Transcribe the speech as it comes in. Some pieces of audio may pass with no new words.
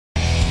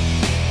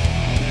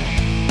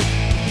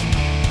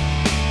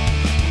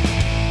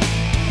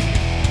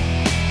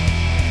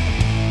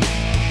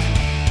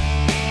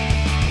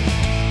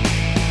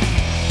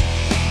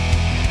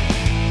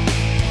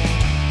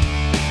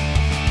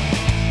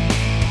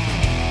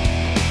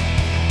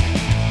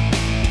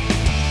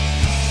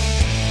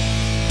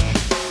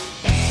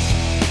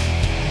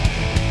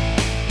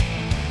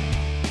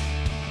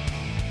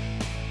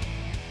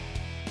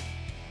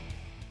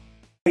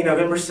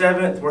November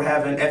 7th, we're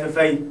having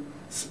FFA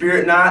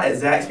Spirit Night at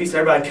Zaxby, so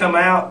everybody come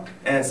out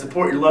and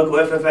support your local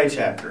FFA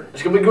chapter.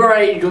 It's going to be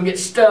great. You're going to get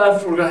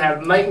stuff. We're going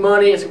to make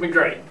money. It's going to be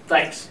great.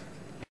 Thanks.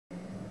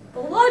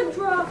 Blood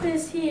Drop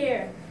is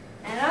here,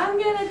 and I'm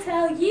going to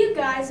tell you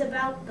guys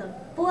about the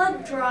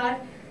blood drive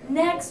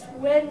next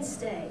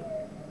Wednesday.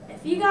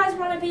 If you guys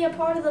want to be a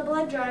part of the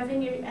blood drive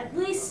and you're at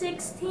least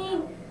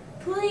 16,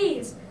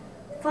 please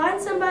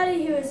find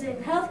somebody who is in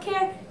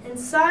healthcare and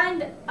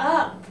signed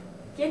up.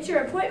 Get your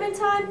appointment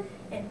time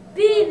and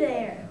be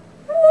there.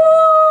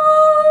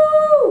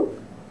 Woo!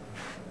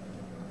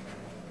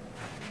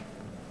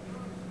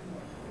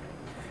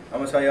 I'm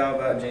going to tell y'all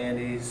about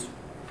Jandy's.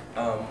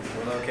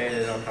 We're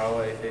located on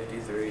Highway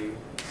 53,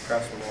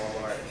 across from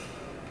Walmart.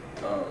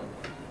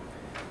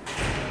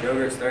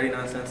 Yogurt's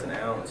 39 cents an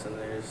ounce, and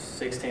there's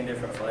 16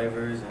 different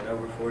flavors and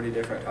over 40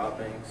 different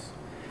toppings.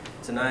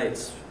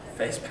 Tonight's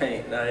face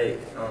paint night,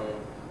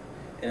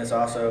 and it's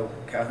also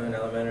Calhoun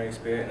Elementary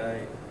Spirit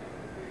Night.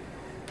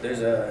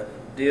 There's a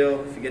deal,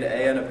 if you get an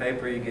A on a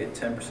paper, you get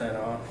 10%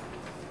 off.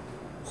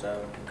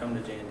 So come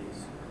to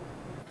Jandy's.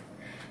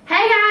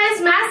 Hey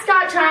guys,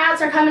 mascot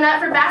tryouts are coming up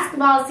for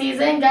basketball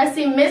season. Go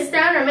see Miss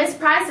Stone or Miss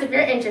Price if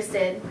you're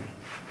interested.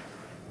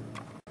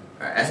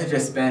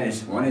 SHS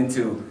Spanish 1 and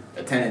 2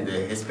 attended the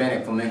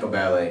Hispanic Flamenco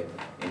Ballet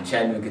in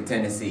Chattanooga,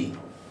 Tennessee.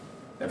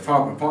 The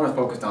performance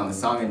focused on the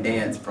song and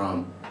dance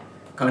from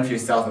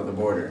countries south of the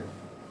border.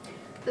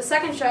 The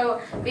second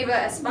show, Viva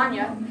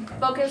España,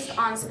 focused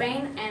on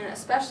Spain and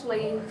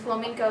especially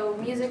flamenco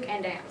music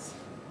and dance.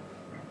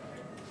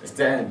 The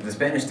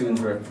Spanish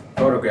students were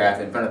photographed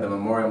in front of the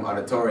Memorial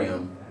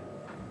Auditorium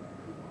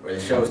where the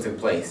shows took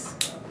place.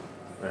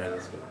 Alright,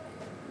 that's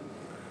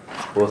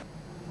good.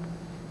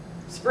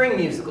 Spring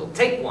musical,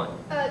 take one.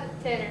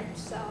 Tanner,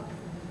 stop.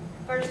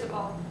 First of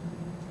all,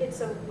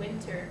 it's a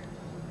winter,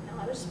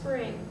 not a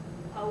spring,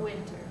 a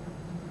winter.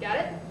 Got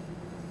it?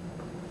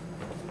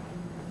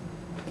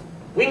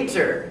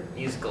 Winter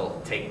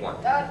musical, take one.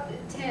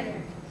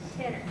 Tanner.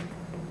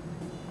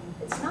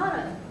 It's not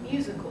a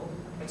musical,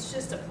 it's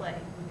just a play.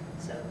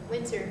 So,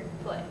 winter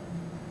play.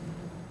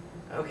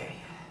 Okay.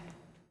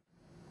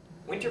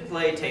 Winter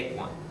play, take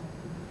one.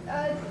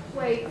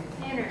 Wait,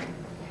 Tanner.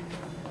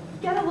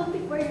 You gotta look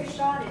at where your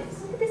shot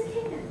is. Look at this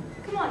can.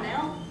 Come on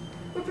now.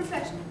 We're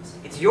professionals.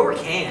 It's your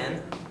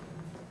can.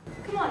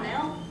 Come on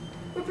now.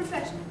 We're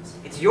professionals.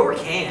 It's your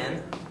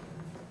can.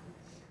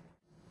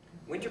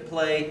 Winter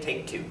play,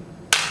 take two.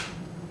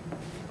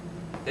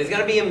 There's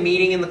gonna be a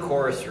meeting in the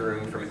chorus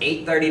room from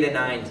 8:30 to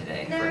 9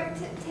 today. No,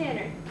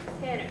 Tanner.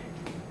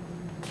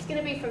 It's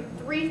gonna be from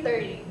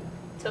 3:30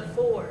 to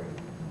 4.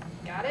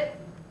 Got it?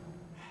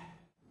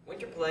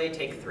 Winter play,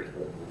 take three.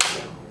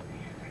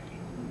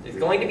 There's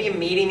going to be a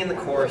meeting in the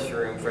chorus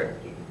room for...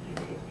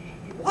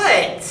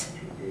 What?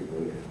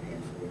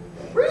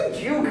 Where did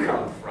you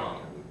come from?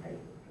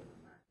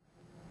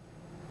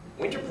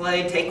 Winter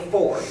play, take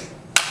four.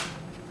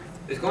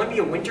 There's going to be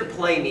a winter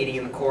play meeting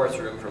in the chorus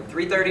room from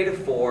 3:30 to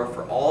 4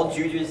 for all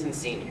juniors and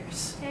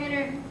seniors.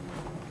 Tanner,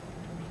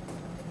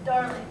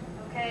 darling,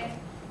 okay?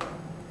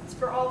 It's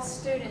for all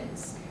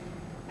students,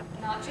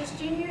 not just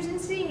juniors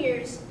and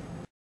seniors.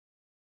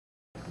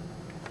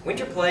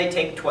 Winter play,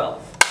 take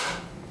 12.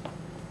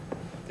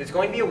 There's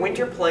going to be a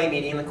winter play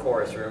meeting in the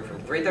chorus room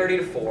from 3:30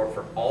 to 4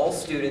 for all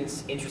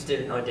students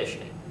interested in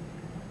auditioning.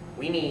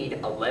 We need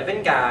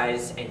 11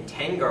 guys and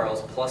 10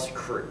 girls plus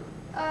crew.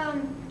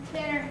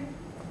 Tanner,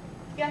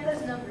 you got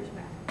those numbers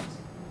backwards.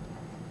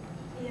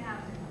 Yeah.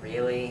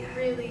 Really?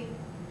 Really.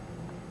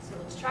 So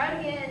let's try it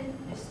again.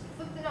 Just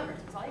flip the numbers.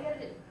 That's all you gotta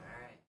do.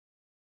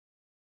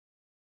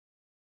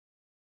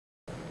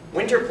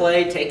 Winter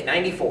play, take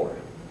 94.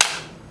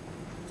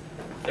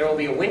 There will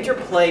be a winter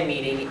play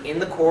meeting in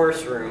the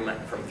chorus room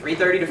from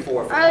 3:30 to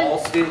 4 for all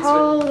students.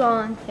 Hold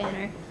on,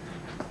 Tanner.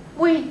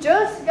 We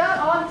just got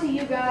on to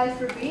you guys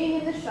for being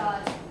in the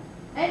shot,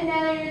 and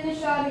now you're in the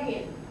shot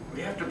again.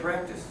 We have to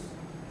practice.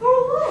 For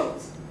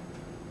what?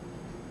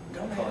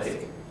 Don't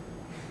play.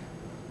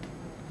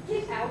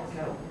 Get out.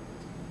 No.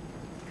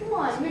 Come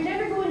on, we're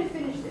never going to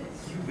finish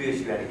this. You wish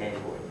you had a Game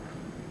Boy.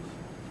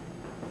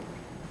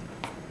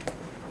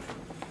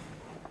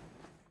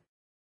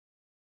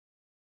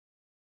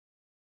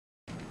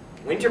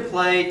 Winter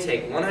play,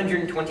 take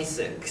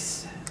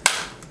 126.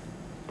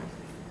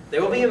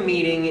 There will be a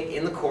meeting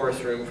in the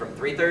chorus room from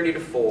 3:30 to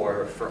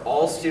 4 for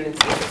all students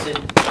interested.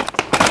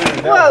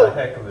 That was a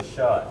heck of a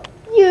shot.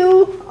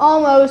 You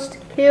almost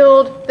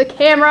killed the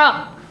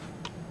camera.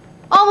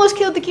 Almost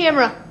killed the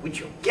camera. Would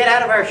you get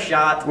out of our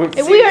shot?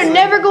 And we are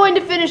never going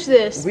to finish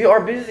this. We are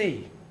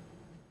busy.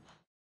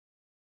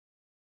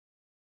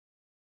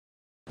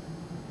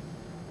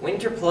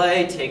 Winter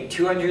play, take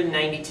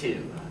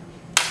 292.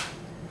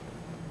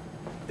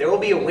 There will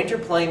be a winter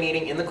play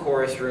meeting in the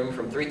chorus room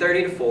from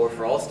 3:30 to 4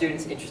 for all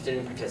students interested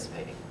in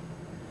participating.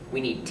 We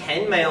need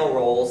 10 male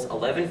roles,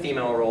 11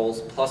 female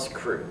roles, plus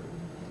crew.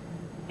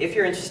 If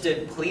you're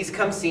interested, please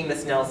come see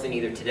Miss Nelson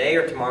either today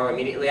or tomorrow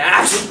immediately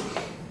after.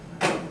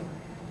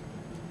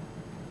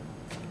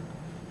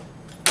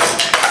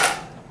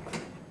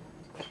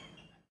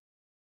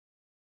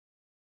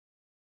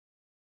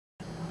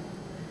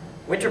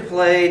 Winter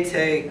play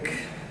take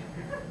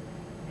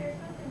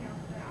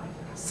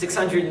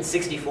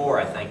 664,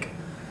 I think.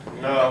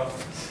 No,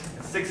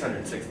 it's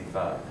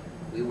 665.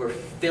 We were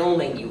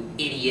filming, you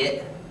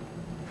idiot.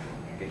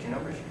 Get your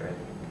numbers straight.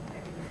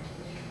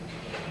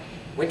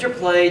 Winter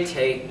play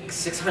take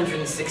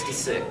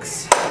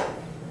 666.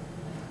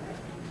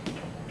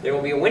 There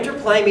will be a winter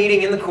play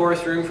meeting in the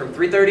chorus room from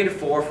 3:30 to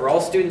 4 for all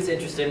students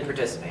interested in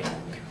participating.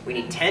 We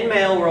need 10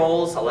 male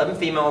roles, 11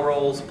 female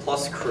roles,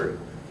 plus crew.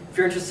 If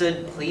you're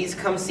interested, please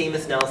come see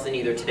Miss Nelson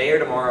either today or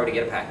tomorrow to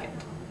get a packet.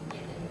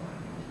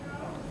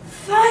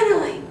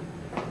 Finally!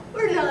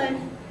 We're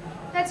done.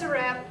 That's a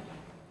wrap.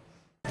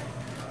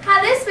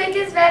 Hi, this week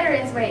is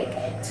Veterans Week.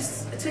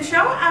 To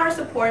show our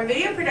support,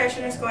 video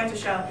production is going to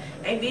show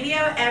a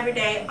video every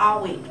day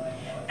all week.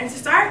 And to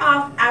start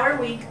off our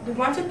week, we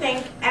want to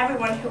thank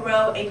everyone who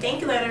wrote a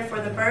thank you letter for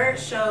the Bird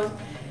Show's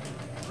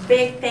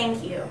big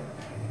thank you.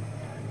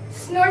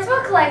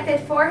 Snoresville collected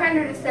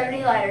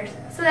 470 letters,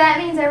 so that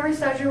means every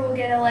soldier will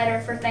get a letter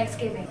for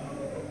Thanksgiving.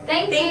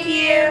 Thank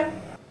you.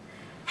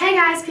 Hey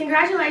guys,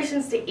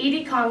 congratulations to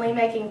Edie Conley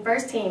making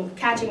first team,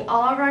 catching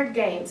all of our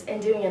games,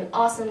 and doing an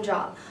awesome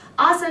job.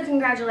 Also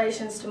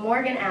congratulations to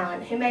Morgan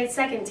Allen, who made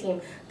second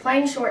team,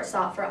 playing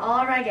shortstop for all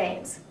of our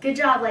games. Good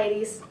job,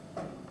 ladies.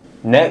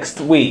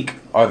 Next week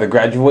are the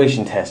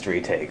graduation test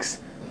retakes.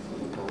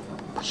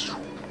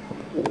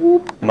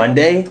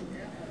 Monday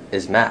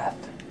is math.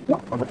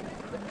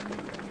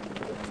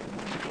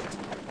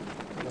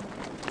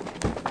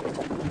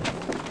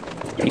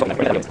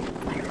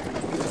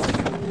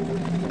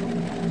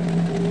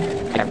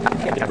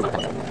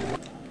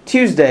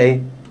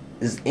 Tuesday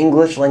is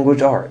English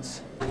Language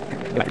Arts.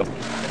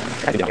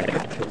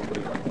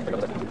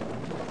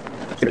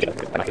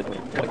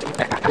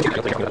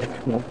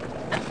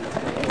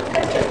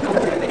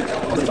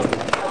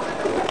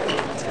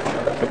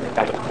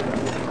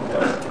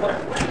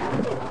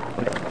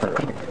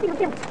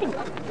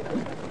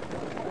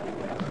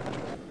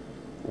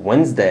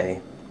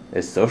 Wednesday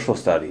is Social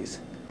Studies.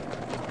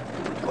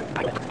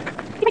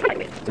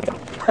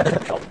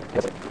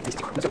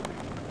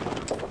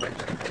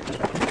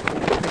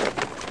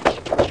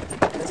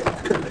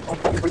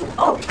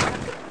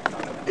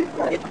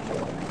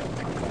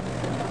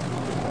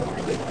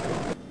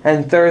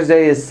 And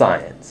Thursday is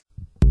Science.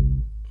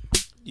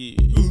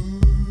 Yeah.